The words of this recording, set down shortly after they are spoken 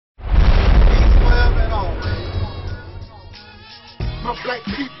black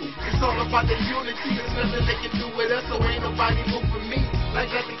people. It's all about the unity. There's nothing they can do with us, so ain't nobody moving me. Like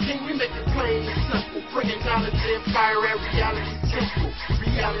the king, we make it plain and simple. Bringing knowledge and fire at reality simple.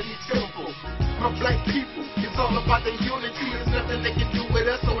 Reality simple. My black people, it's all about the unity. There's nothing they can do with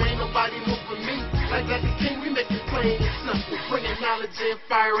us, so ain't nobody moving me. Like the king, we make it plain and simple. Bringing knowledge and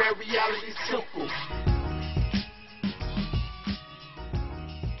fire at reality simple.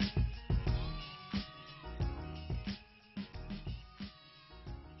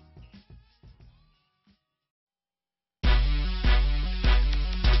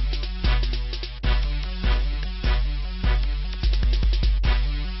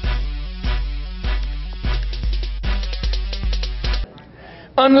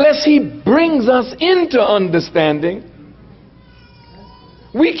 Unless he brings us into understanding,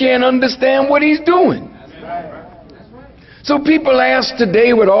 we can't understand what he's doing. So people ask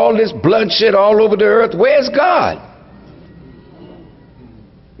today, with all this bloodshed all over the earth, where's God?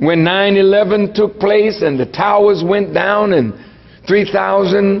 When 9/11 took place and the towers went down and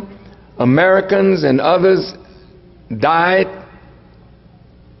 3,000 Americans and others died,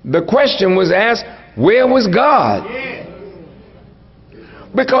 the question was asked, where was God?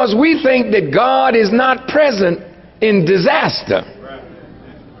 Because we think that God is not present in disaster.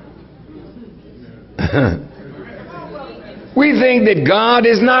 We think that God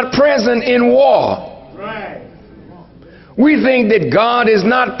is not present in war. We think that God is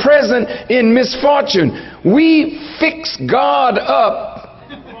not present in misfortune. We fix God up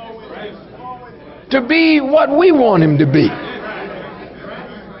to be what we want him to be.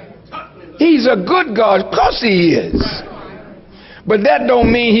 He's a good God. Of course he is. But that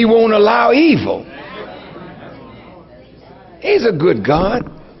don't mean he won't allow evil. He's a good God.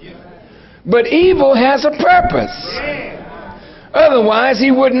 But evil has a purpose. Otherwise,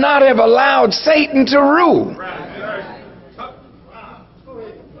 he would not have allowed Satan to rule.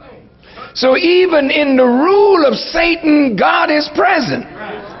 So even in the rule of Satan, God is present.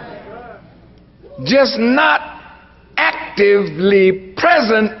 Just not actively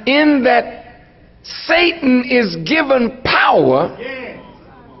present in that Satan is given power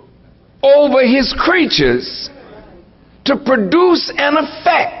over his creatures to produce an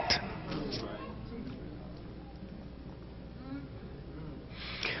effect.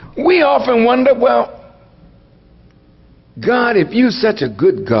 We often wonder, well, God, if you're such a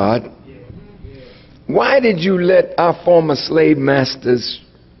good God, why did you let our former slave masters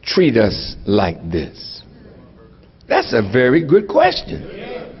treat us like this? That's a very good question.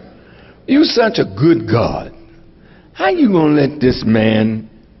 You're such a good God. How you gonna let this man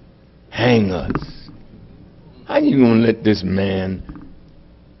hang us? How you gonna let this man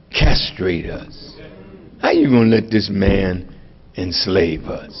castrate us? How you gonna let this man enslave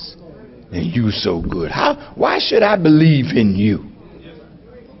us? And you so good. Why should I believe in you?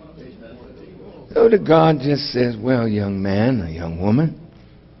 So the God just says, well, young man or young woman,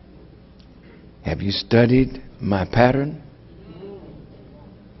 have you studied my pattern?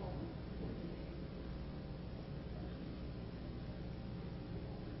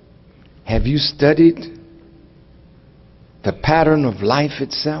 Have you studied the pattern of life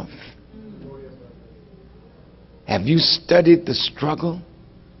itself? Have you studied the struggle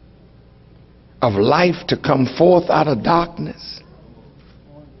of life to come forth out of darkness?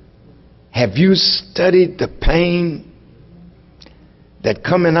 Have you studied the pain that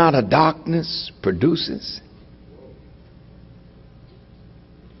coming out of darkness produces?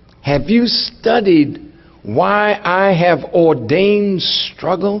 Have you studied why I have ordained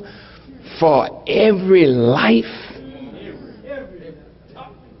struggle for every life?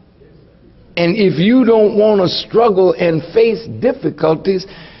 And if you don't want to struggle and face difficulties,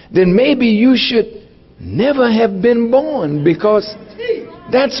 then maybe you should never have been born, because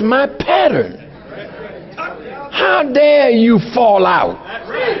that's my pattern. How dare you fall out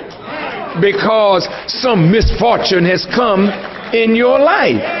because some misfortune has come in your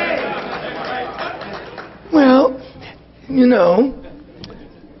life? Well, you know,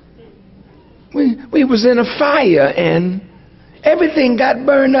 we was in a fire and everything got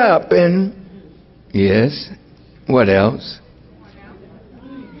burned up, and yes, what else?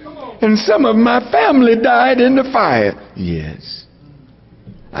 And some of my family died in the fire. Yes,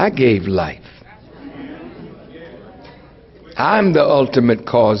 I gave life. I'm the ultimate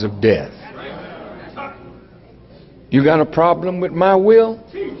cause of death. You got a problem with my will?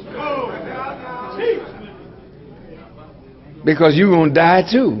 Because you're going to die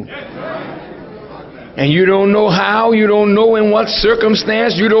too. And you don't know how, you don't know in what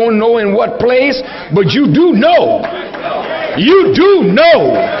circumstance, you don't know in what place, but you do know. You do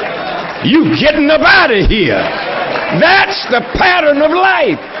know. You getting up out of here. That's the pattern of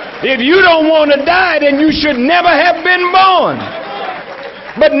life. If you don't want to die, then you should never have been born.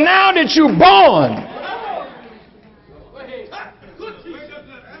 But now that you're born,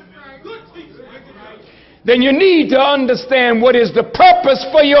 then you need to understand what is the purpose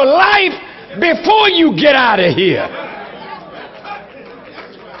for your life before you get out of here.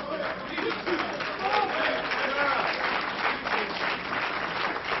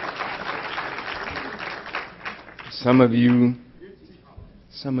 Some of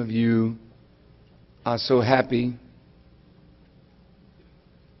you are so happy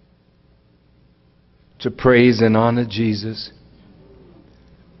to praise and honor Jesus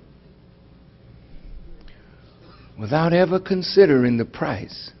without ever considering the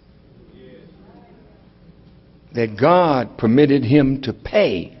price that God permitted him to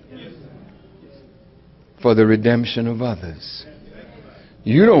pay for the redemption of others.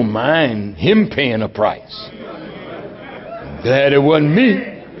 You don't mind him paying a price. Glad it wasn't me.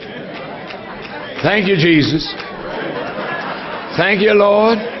 Thank you, Jesus. Thank you,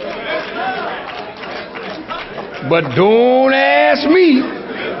 Lord. But don't ask me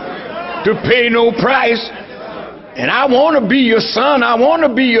to pay no price. And I want to be your son. I want to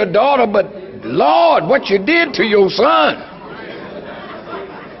be your daughter. But Lord, what you did to your son.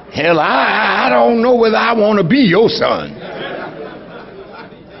 Hell, I don't know whether I want to be your son.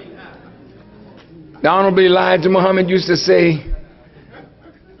 The Honorable Elijah Muhammad used to say,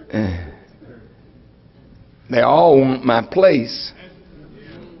 they all want my place,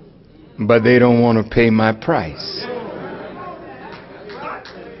 but they don't want to pay my price.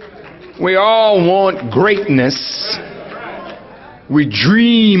 We all want greatness. We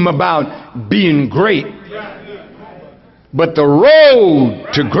dream about being great. But the road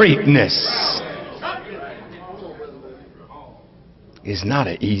to greatness is not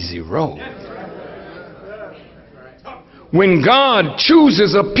an easy road. When God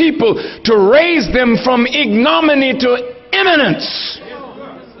chooses a people to raise them from ignominy to eminence,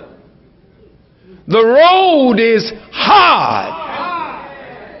 the road is hard.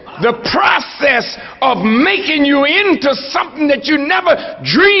 The process of making you into something that you never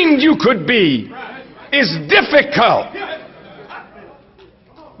dreamed you could be is difficult.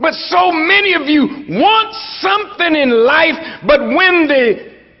 But so many of you want something in life, but when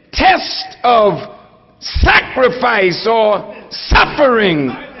the test of sacrifice or suffering,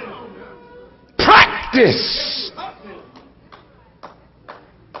 practice.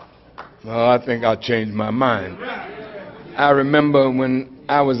 Well, I think I'll change my mind. I remember when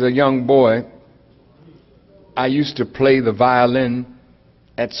I was a young boy, I used to play the violin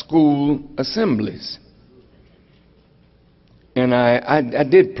at school assemblies. And I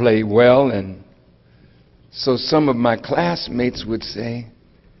did play well, and so some of my classmates would say,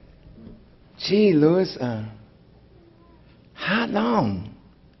 "Gee, Louis, how long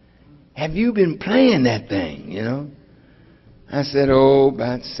have you been playing that thing, you know?" I said, "Oh,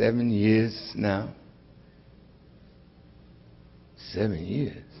 about 7 years now." 7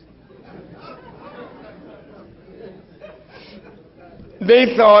 years.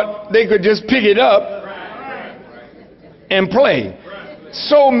 They thought they could just pick it up and play.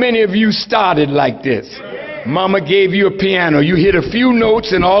 So many of you started like this. Mama gave you a piano, you hit a few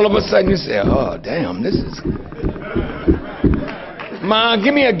notes, and all of a sudden you say, "Oh, damn, this is..." "Ma,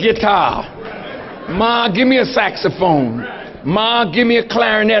 give me a guitar. Ma, give me a saxophone. Ma, give me a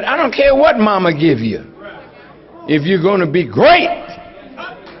clarinet." I don't care what Mama give you. If you're going to be great,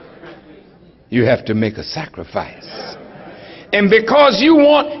 you have to make a sacrifice. And because you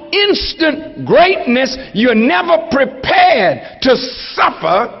want instant greatness, you're never prepared to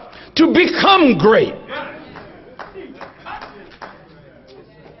suffer to become great.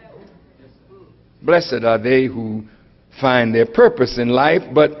 Blessed are they who find their purpose in life,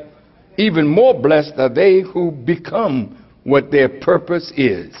 but even more blessed are they who become what their purpose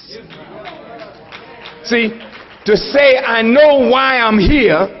is. See, to say I know why I'm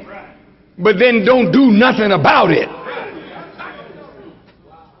here, but then don't do nothing about it.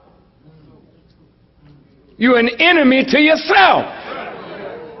 You're an enemy to yourself.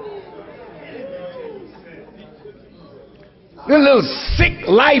 The little sick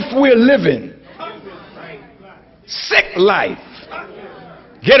life we're living. Sick life.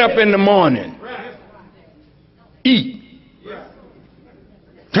 Get up in the morning. Eat.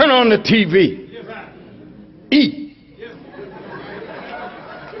 Turn on the TV. Eat.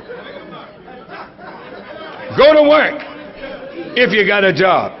 Go to work if you got a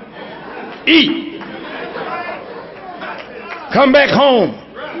job. Eat. Come back home.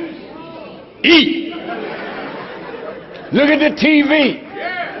 Eat. Look at the TV.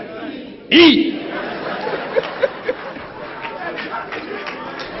 Eat.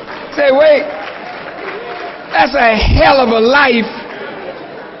 Say, wait, that's a hell of a life.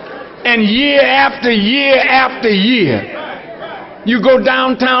 And year after year after year, you go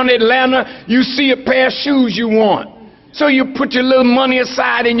downtown Atlanta, you see a pair of shoes you want. So you put your little money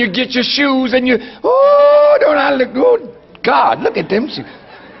aside and you get your shoes and you, oh, don't I look good? God, look at them shoes.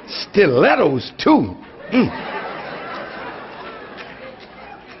 Stilettos, too.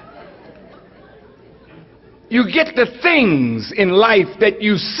 You get the things in life that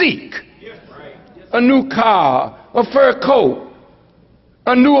you seek. A new car, a fur coat,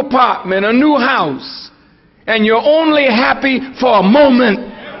 a new apartment, a new house. And you're only happy for a moment.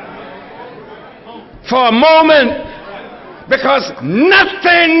 For a moment. Because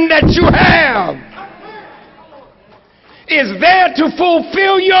nothing that you have is there to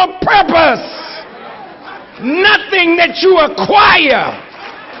fulfill your purpose. Nothing that you acquire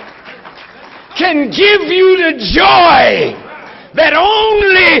can give you the joy that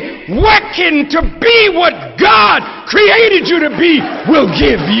only working to be what God created you to be will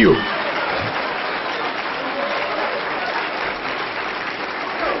give you.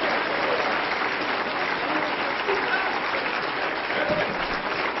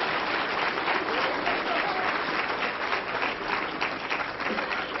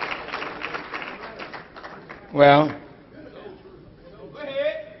 Well,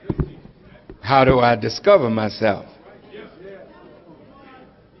 how do I discover myself?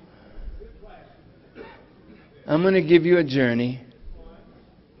 I'm going to give you a journey.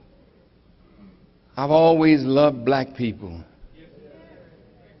 I've always loved black people.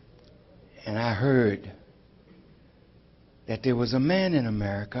 And I heard that there was a man in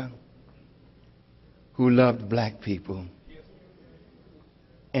America who loved black people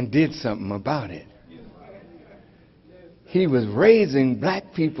and did something about it. He was raising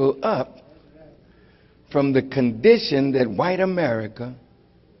black people up from the condition that white America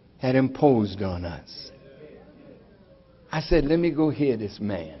had imposed on us. I said, let me go hear this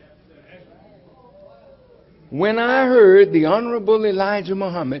man. When I heard the Honorable Elijah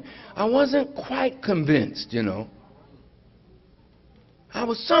Muhammad, I wasn't quite convinced, you know. I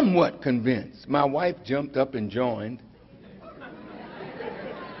was somewhat convinced. My wife jumped up and joined.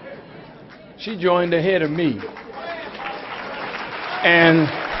 She joined ahead of me. And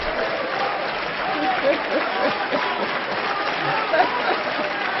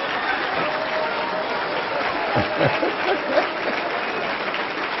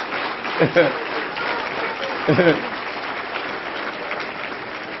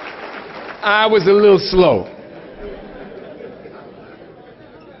I was a little slow.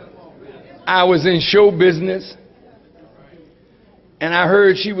 I was in show business, and I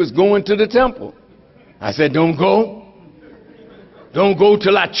heard she was going to the temple. I said, don't go. Don't go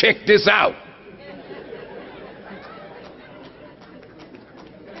till I check this out.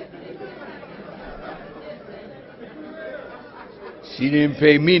 She didn't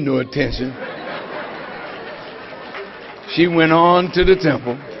pay me no attention. She went on to the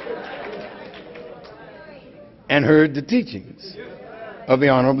temple and heard the teachings of the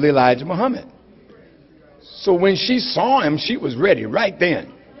Honorable Elijah Muhammad. So when she saw him, she was ready right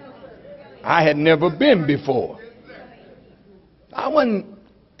then. I had never been before. I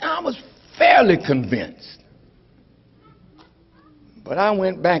was fairly convinced. But I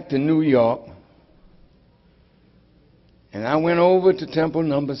went back to New York, and I went over to Temple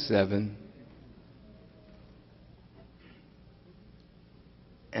number 7,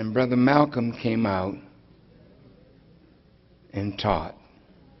 and Brother Malcolm came out and taught.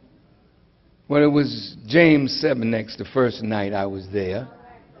 Well, it was James 7 next, the first night I was there.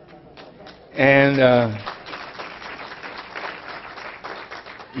 And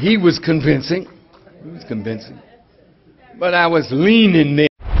he was convincing. He was convincing. But I was leaning there.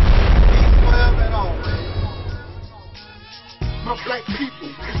 My black people,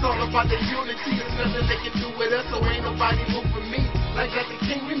 it's all about the unity. There's nothing they can do with us, so ain't nobody moving me. Like the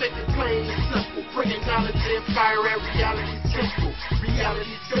king, we make it plain and simple. Bringing knowledge and fire at reality simple.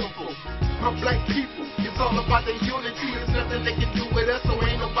 Reality simple. My black people, it's all about the unity. There's nothing they can do with us, so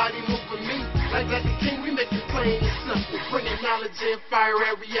ain't nobody moving me. Like the king, we make it plain and simple. Bringing knowledge and fire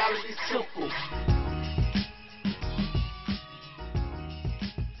at reality simple.